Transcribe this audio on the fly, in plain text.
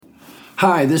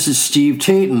Hi, this is Steve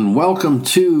Tayton. Welcome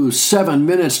to 7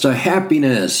 Minutes to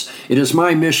Happiness. It is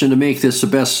my mission to make this the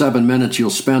best 7 minutes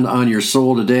you'll spend on your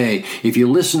soul today. If you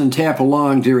listen and tap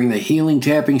along during the healing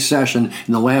tapping session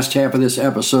in the last half of this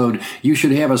episode, you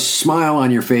should have a smile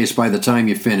on your face by the time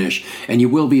you finish, and you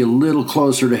will be a little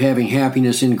closer to having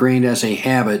happiness ingrained as a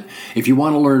habit. If you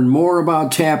want to learn more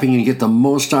about tapping and get the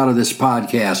most out of this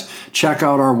podcast, check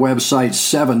out our website,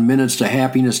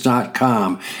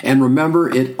 7minutes-to-happiness.com. And remember,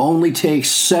 it only takes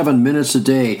 7 minutes a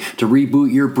day to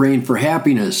reboot your brain for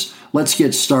happiness. Let's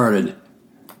get started.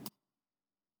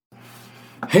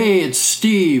 Hey, it's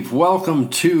Steve. Welcome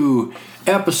to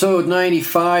episode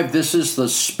 95. This is the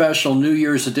special New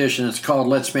Year's edition. It's called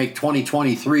Let's Make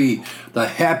 2023 the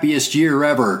happiest year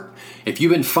ever. If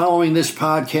you've been following this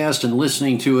podcast and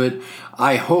listening to it,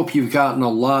 I hope you've gotten a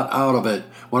lot out of it.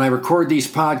 When I record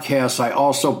these podcasts, I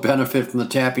also benefit from the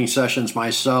tapping sessions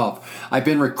myself. I've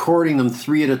been recording them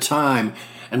 3 at a time,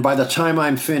 and by the time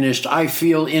I'm finished, I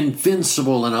feel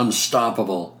invincible and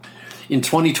unstoppable. In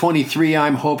 2023,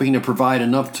 I'm hoping to provide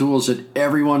enough tools that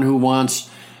everyone who wants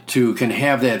to can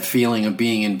have that feeling of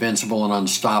being invincible and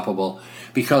unstoppable.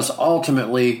 Because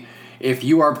ultimately, if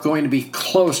you are going to be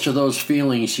close to those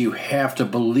feelings, you have to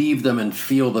believe them and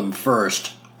feel them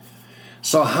first.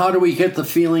 So how do we get the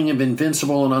feeling of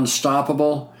invincible and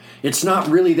unstoppable? It's not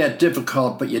really that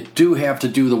difficult, but you do have to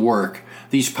do the work.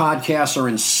 These podcasts are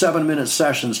in 7-minute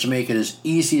sessions to make it as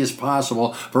easy as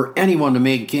possible for anyone to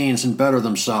make gains and better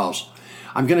themselves.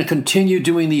 I'm going to continue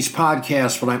doing these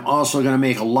podcasts, but I'm also going to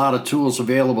make a lot of tools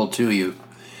available to you.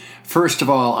 First of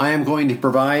all, I am going to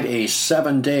provide a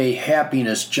 7-day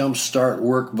happiness jumpstart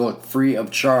workbook free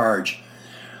of charge.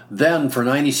 Then, for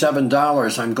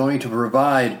 $97, I'm going to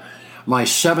provide my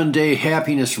 7-day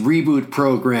happiness reboot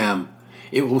program.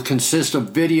 It will consist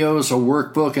of videos, a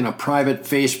workbook, and a private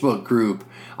Facebook group.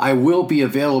 I will be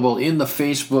available in the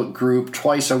Facebook group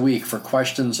twice a week for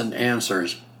questions and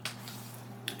answers.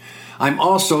 I'm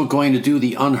also going to do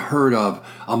the unheard of,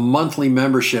 a monthly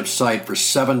membership site for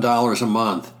 $7 a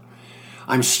month.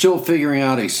 I'm still figuring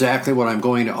out exactly what I'm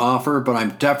going to offer, but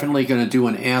I'm definitely going to do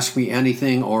an Ask Me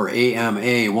Anything or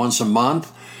AMA once a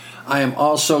month. I am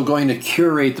also going to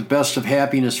curate the best of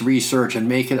happiness research and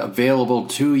make it available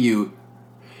to you.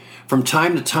 From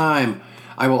time to time,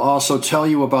 I will also tell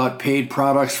you about paid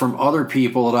products from other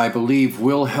people that I believe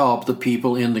will help the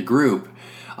people in the group.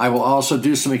 I will also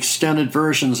do some extended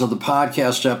versions of the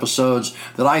podcast episodes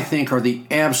that I think are the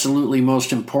absolutely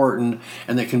most important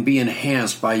and that can be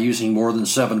enhanced by using more than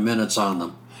 7 minutes on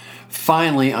them.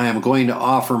 Finally, I am going to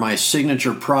offer my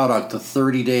signature product, the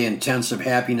 30-day intensive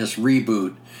happiness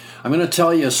reboot. I'm going to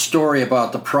tell you a story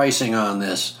about the pricing on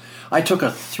this. I took a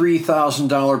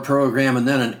 $3,000 program and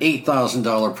then an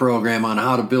 $8,000 program on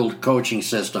how to build a coaching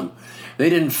system. They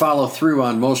didn't follow through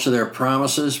on most of their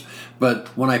promises, but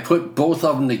when I put both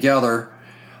of them together,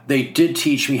 they did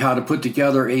teach me how to put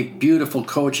together a beautiful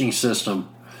coaching system.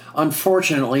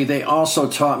 Unfortunately, they also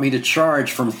taught me to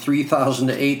charge from $3,000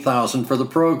 to $8,000 for the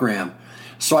program.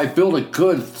 So I built a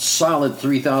good, solid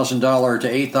 $3,000 to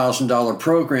 $8,000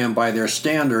 program by their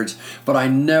standards, but I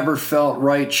never felt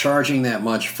right charging that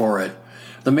much for it.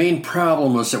 The main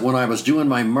problem was that when I was doing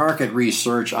my market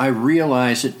research, I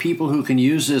realized that people who can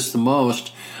use this the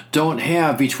most don't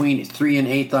have between $3,000 and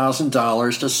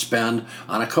 $8,000 to spend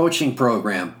on a coaching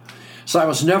program. So I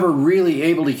was never really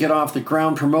able to get off the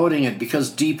ground promoting it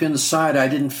because deep inside I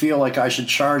didn't feel like I should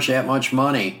charge that much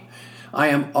money. I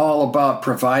am all about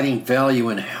providing value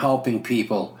and helping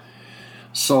people.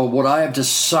 So what I have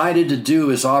decided to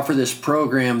do is offer this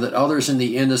program that others in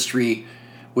the industry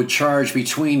would charge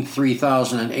between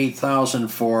 $3,000 and $8,000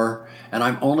 for, and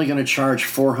I'm only going to charge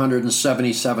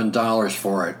 $477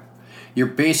 for it. You're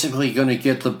basically going to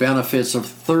get the benefits of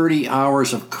 30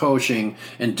 hours of coaching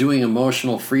and doing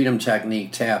emotional freedom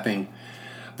technique tapping,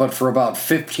 but for about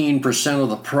 15% of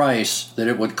the price that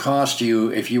it would cost you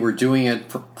if you were doing it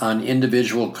on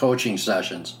individual coaching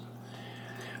sessions.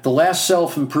 The last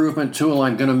self-improvement tool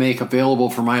I'm going to make available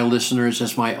for my listeners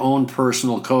is my own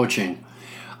personal coaching.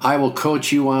 I will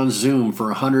coach you on Zoom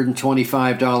for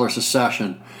 $125 a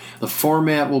session. The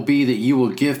format will be that you will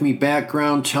give me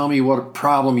background, tell me what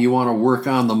problem you want to work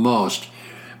on the most.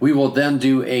 We will then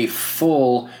do a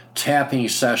full tapping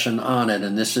session on it,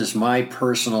 and this is my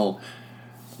personal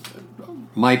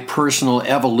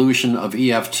evolution of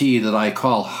EFT that I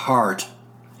call HEART.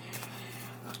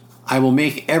 I will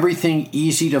make everything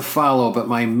easy to follow, but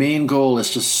my main goal is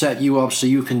to set you up so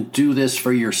you can do this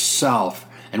for yourself.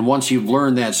 And once you've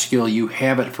learned that skill, you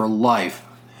have it for life.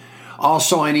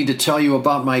 Also, I need to tell you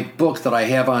about my book that I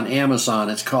have on Amazon.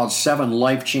 It's called 7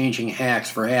 Life-Changing Hacks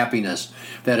for Happiness.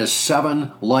 That is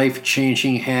 7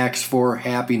 Life-Changing Hacks for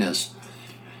Happiness.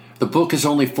 The book is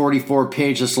only 44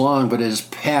 pages long, but it is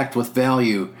packed with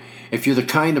value. If you're the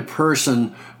kind of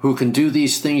person who can do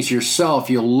these things yourself,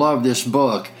 you'll love this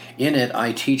book. In it,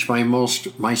 I teach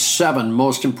my 7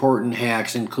 most important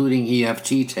hacks, including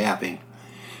EFT tapping.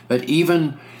 But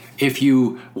even if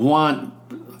you want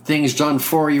things done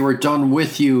for you or done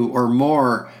with you or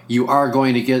more, you are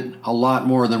going to get a lot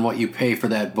more than what you pay for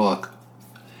that book.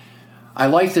 I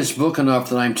like this book enough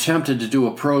that I'm tempted to do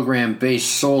a program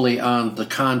based solely on the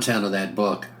content of that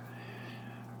book.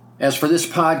 As for this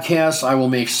podcast, I will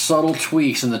make subtle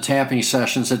tweaks in the tapping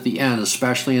sessions at the end,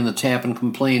 especially in the tap and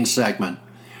complain segment.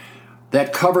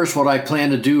 That covers what I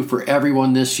plan to do for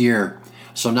everyone this year.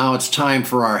 So now it's time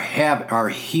for our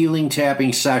healing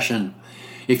tapping session.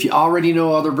 If you already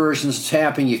know other versions of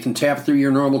tapping, you can tap through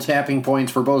your normal tapping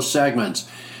points for both segments.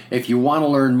 If you want to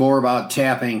learn more about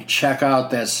tapping, check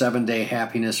out that 7-Day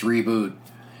Happiness Reboot.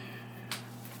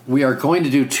 We are going to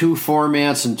do 2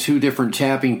 formats and 2 different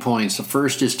tapping points. The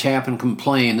first is tap and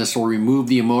complain. This will remove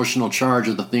the emotional charge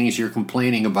of the things you're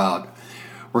complaining about.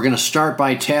 We're going to start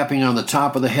by tapping on the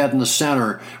top of the head in the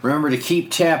center. Remember to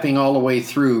keep tapping all the way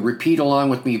through. Repeat along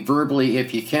with me verbally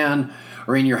if you can,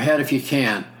 or in your head if you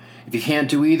can. If you can't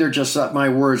do either, just let my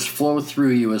words flow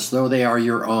through you as though they are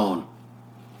your own.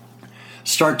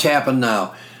 Start tapping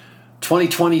now.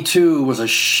 2022 was a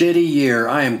shitty year.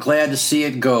 I am glad to see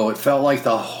it go. It felt like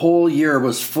the whole year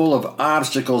was full of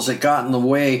obstacles that got in the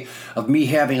way of me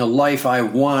having a life I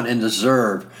want and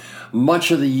deserve.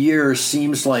 Much of the year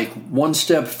seems like 1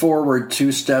 step forward,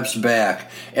 2 steps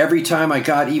back. Every time I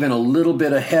got even a little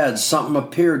bit ahead, something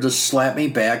appeared to slap me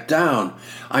back down.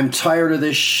 I'm tired of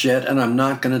this shit and I'm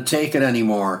not going to take it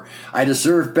anymore. I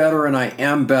deserve better and I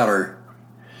am better.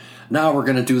 Now we're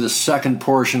going to do the second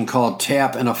portion called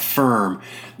Tap and Affirm.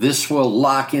 This will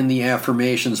lock in the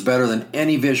affirmations better than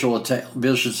any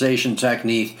visualization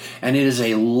technique, and it is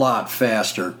a lot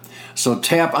faster. So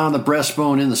tap on the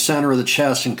breastbone in the center of the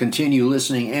chest and continue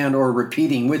listening and or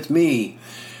repeating with me.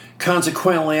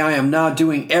 Consequently, I am now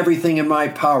doing everything in my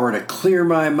power to clear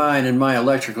my mind and my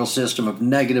electrical system of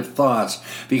negative thoughts,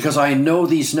 because I know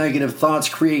these negative thoughts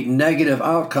create negative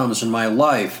outcomes in my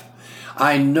life.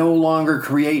 I no longer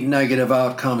create negative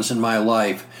outcomes in my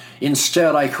life.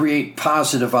 Instead, I create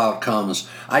positive outcomes.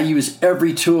 I use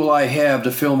every tool I have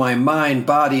to fill my mind,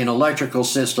 body, and electrical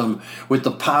system with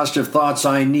the positive thoughts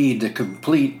I need to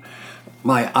complete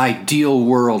my ideal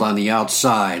world on the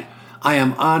outside. I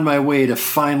am on my way to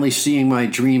finally seeing my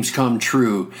dreams come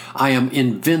true. I am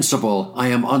invincible. I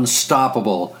am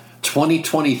unstoppable.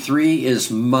 2023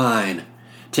 is mine.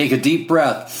 Take a deep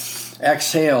breath.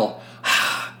 Exhale.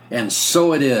 And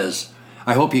so it is.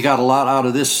 I hope you got a lot out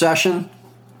of this session.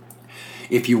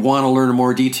 If you want to learn a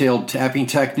more detailed tapping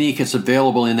technique, it's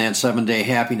available in that 7-Day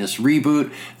Happiness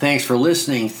Reboot. Thanks for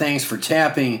listening. Thanks for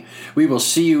tapping. We will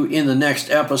see you in the next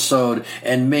episode,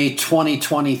 and may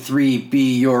 2023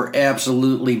 be your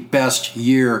absolutely best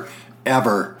year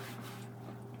ever.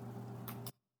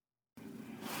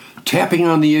 Tapping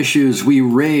on the issues we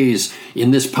raise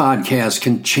in this podcast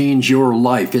can change your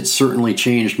life. It certainly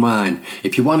changed mine.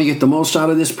 If you want to get the most out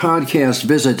of this podcast,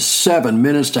 visit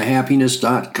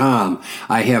 7minutesToHappiness.com.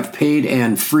 I have paid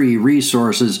and free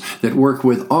resources that work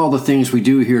with all the things we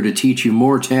do here to teach you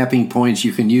more tapping points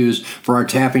you can use for our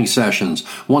tapping sessions.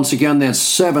 Once again, that's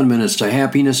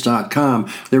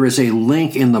 7minutesToHappiness.com. There is a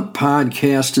link in the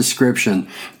podcast description.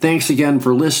 Thanks again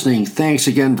for listening. Thanks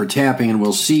again for tapping, and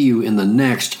we'll see you in the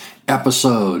next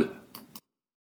episode.